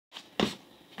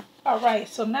All right,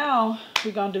 so now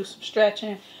we're going to do some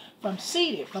stretching from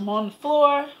seated. From on the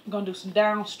floor, I'm going to do some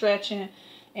down stretching.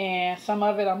 And some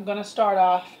of it I'm going to start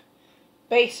off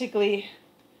basically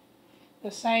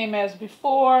the same as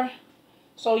before.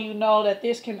 So you know that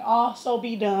this can also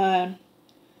be done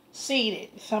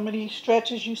seated. Some of these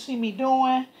stretches you see me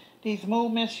doing, these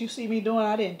movements you see me doing,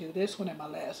 I didn't do this one in my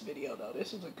last video though.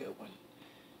 This is a good one.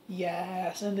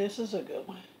 Yes, and this is a good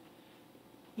one.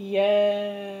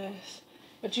 Yes.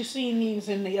 But you've seen these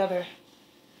in the other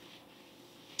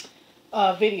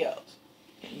videos.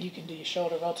 You can do your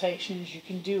shoulder rotations. You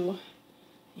can do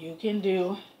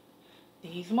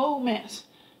these movements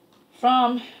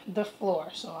from the floor.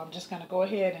 So I'm just going to go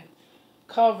ahead and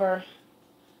cover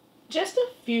just a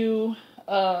few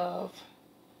of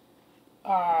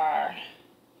our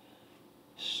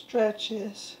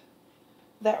stretches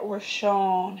that were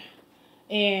shown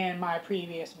in my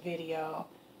previous video.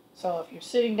 So if you're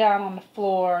sitting down on the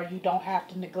floor, you don't have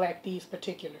to neglect these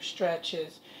particular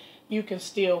stretches. You can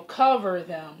still cover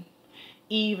them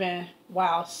even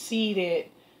while seated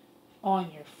on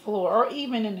your floor or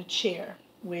even in a chair,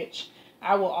 which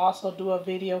I will also do a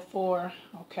video for.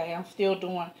 Okay, I'm still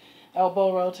doing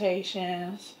elbow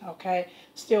rotations. Okay,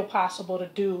 still possible to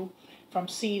do from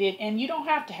seated, and you don't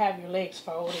have to have your legs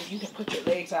folded. You can put your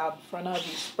legs out in front of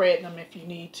you, spread them if you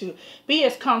need to. Be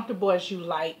as comfortable as you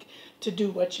like to do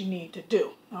what you need to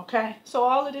do. Okay, so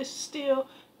all of this still,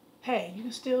 hey, you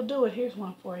can still do it. Here's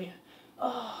one for you.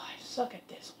 Oh, I suck at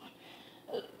this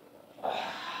one.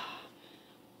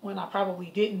 One I probably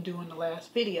didn't do in the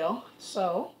last video,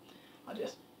 so I'll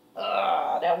just,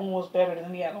 that one was better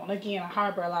than the other one. Again, I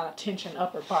harbor a lot of tension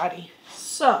upper body.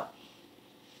 So,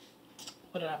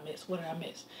 what did I miss? What did I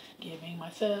miss? Giving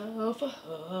myself a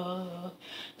hug,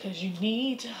 because you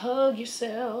need to hug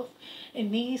yourself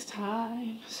in these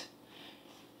times.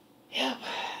 Yep.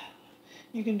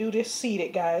 You can do this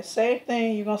seated, guys. Same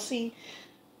thing. You're going to see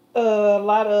a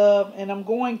lot of, and I'm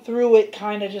going through it,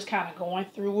 kind of going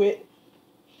through it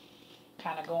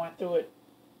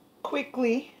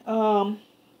quickly. Let's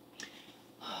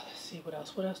see what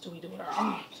else. What else do we do with our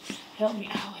arms? Help me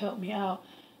out. Help me out.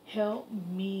 Help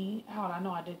me out. I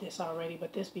know I did this already,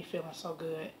 but this be feeling so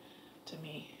good to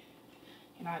me.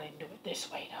 And I didn't do it this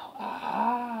way though.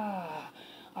 Aha.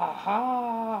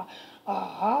 Aha.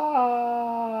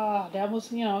 Aha. That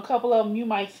was, a couple of them you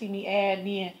might see me adding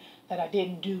in that I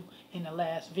didn't do in the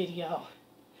last video.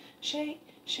 Shake,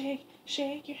 shake,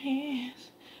 shake your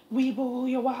hands. Weeble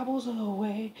your wobbles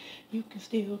away. You can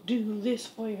still do this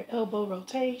for your elbow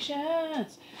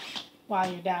rotations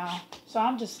while you're down. So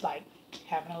I'm just like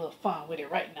having a little fun with it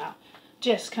right now.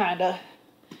 Just kind of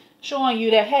showing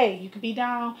you that, hey, you can be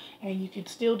down and you can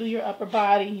still do your upper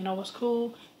body. You know what's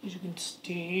cool? Is you can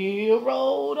still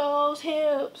roll those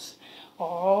hips.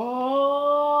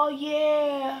 Oh,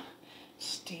 yeah.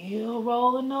 Still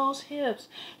rolling those hips.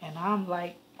 And I'm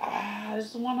like,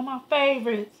 this is one of my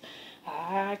favorites.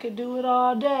 I could do it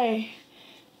all day,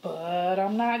 but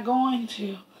I'm not going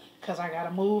to, because I got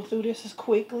to move through this as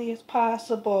quickly as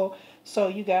possible so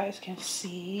you guys can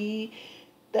see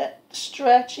that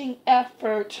stretching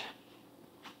effort.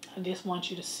 I just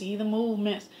want you to see the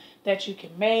movements that you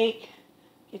can make.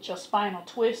 Get your spinal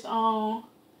twist on.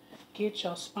 Get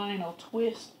your spinal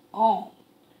twist on.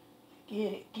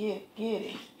 Get it, get it, get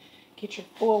it. Get your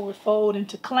forward fold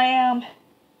into clam.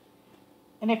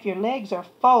 And if your legs are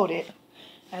folded,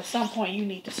 at some point you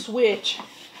need to switch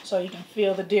so you can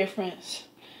feel the difference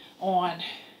on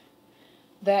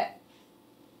that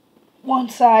one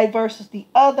side versus the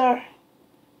other.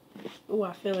 Oh,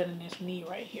 I feel it in this knee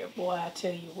right here. Boy, I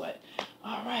tell you what.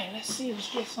 All right, let's see. Let's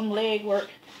get some leg work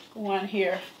going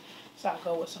here. So I'll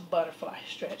go with some butterfly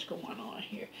stretch going on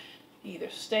here. Either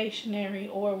stationary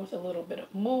or with a little bit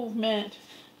of movement.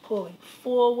 Pulling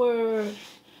forward.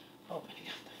 Opening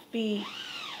up the feet.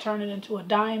 Turn it into a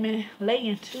diamond. Lay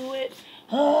into it.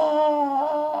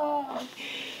 Oh.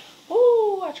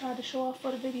 Ooh, I tried to show off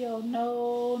for the video.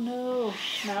 No,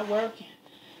 not working.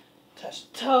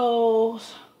 Touch the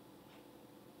toes.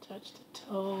 Touch the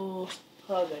toes.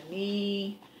 Hug a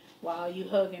knee. While you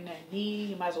hugging that knee,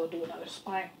 you might as well do another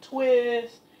spinal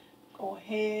twist. Go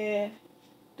ahead.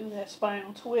 Do that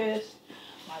spinal twist.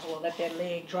 Might as well let that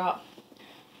leg drop.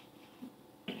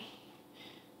 Do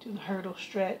the hurdle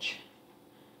stretch.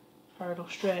 Hurdle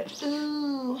stretch.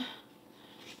 Ooh.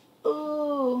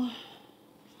 Ooh.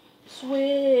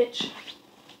 Switch.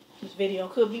 This video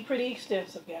could be pretty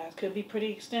extensive, guys. Could be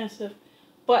pretty extensive.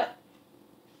 But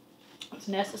it's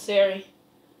necessary.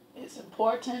 It's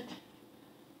important.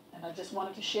 And I just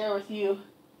wanted to share with you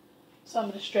some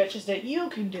of the stretches that you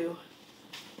can do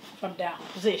from down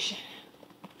position.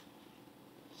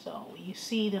 So when you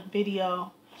see the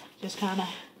video, just kind of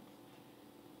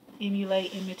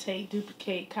emulate, imitate,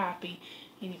 duplicate, copy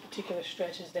any particular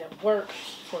stretches that work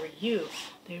for you.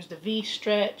 There's the V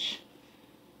stretch.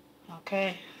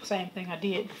 Okay, same thing I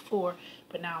did before,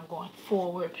 but now I'm going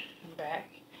forward and back,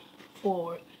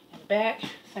 forward and back.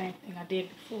 Same thing I did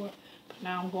before, but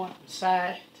now I'm going from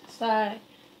side to side,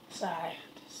 side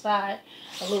to side,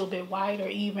 a little bit wider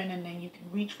even, and then you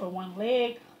can reach for one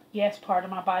leg. Yes, part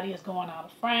of my body is going out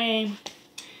of frame.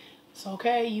 It's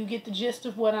okay, you get the gist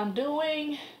of what I'm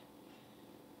doing.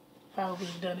 Probably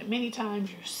done it many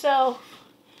times yourself,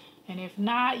 and if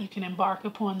not, you can embark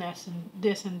upon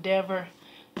this endeavor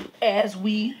as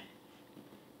we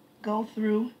go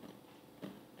through.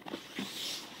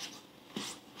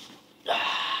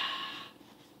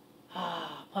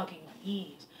 Hugging my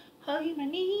knees, hugging my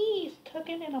knees,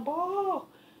 tucking in a ball.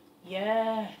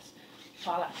 Yes,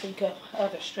 while I think of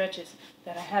other stretches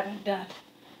that I haven't done,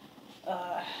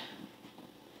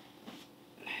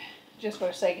 just for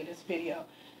the sake of this video,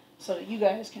 so that you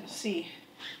guys can see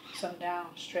some down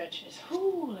stretches.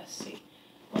 Ooh, let's see.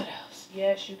 What else?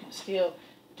 Yes, you can still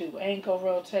do ankle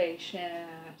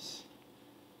rotations.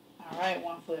 Alright,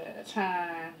 1 foot at a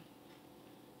time.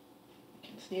 You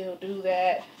can still do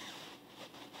that.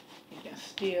 You can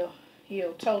still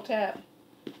heel toe tap.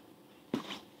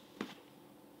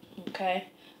 Okay.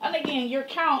 And again, your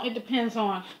count, it depends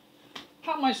on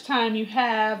how much time you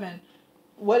have and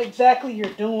what exactly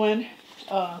you're doing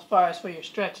as far as for your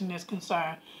stretching is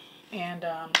concerned. And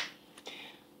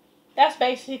that's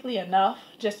basically enough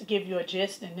just to give you a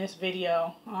gist in this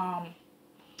video.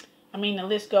 I mean, the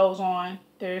list goes on.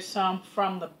 There's some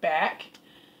from the back.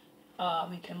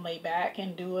 You can lay back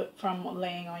and do it from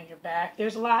laying on your back.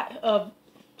 There's a lot of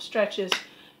stretches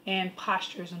and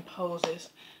postures and poses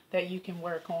that you can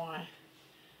work on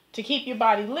to keep your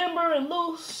body limber and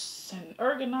loose and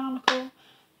ergonomical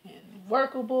and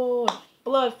workable, and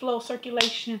blood flow,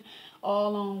 circulation,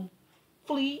 all on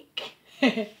fleek.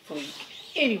 Fleek.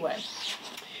 Anyway,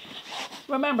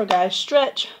 remember guys,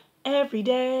 stretch every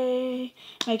day.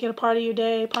 Make it a part of your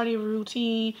day, part of your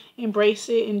routine. Embrace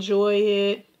it, enjoy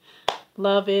it,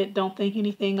 love it, don't think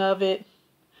anything of it,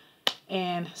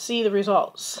 and see the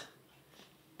results.